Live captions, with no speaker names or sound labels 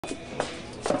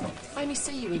I only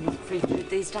see you in free food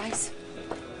these days.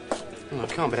 Well,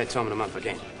 it can't be that time of the month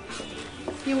again.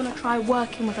 You want to try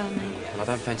working with her, mate? Well, I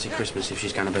don't fancy Christmas if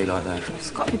she's going to be like that.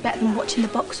 It's got to be better than watching the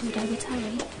box all day with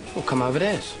Terry. Well, come over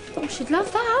theirs. Oh, she'd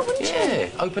love that, wouldn't she? Yeah,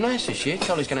 open house this year.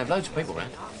 Charlie's going to have loads of people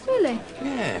round. Really?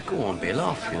 Yeah, go on, be a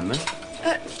laugh, you and me.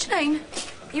 Janine,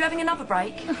 you having another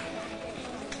break?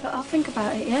 But I'll think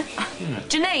about it, yeah?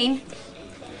 Janine!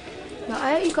 Look,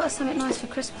 I hope you got her something nice for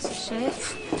Christmas this year.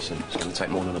 Listen, it's going to take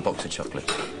more than a box of chocolate.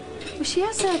 Well, she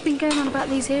has been going on about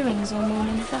these earrings all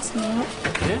morning, if that's any help.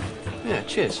 Yeah? Yeah,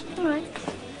 cheers. All right.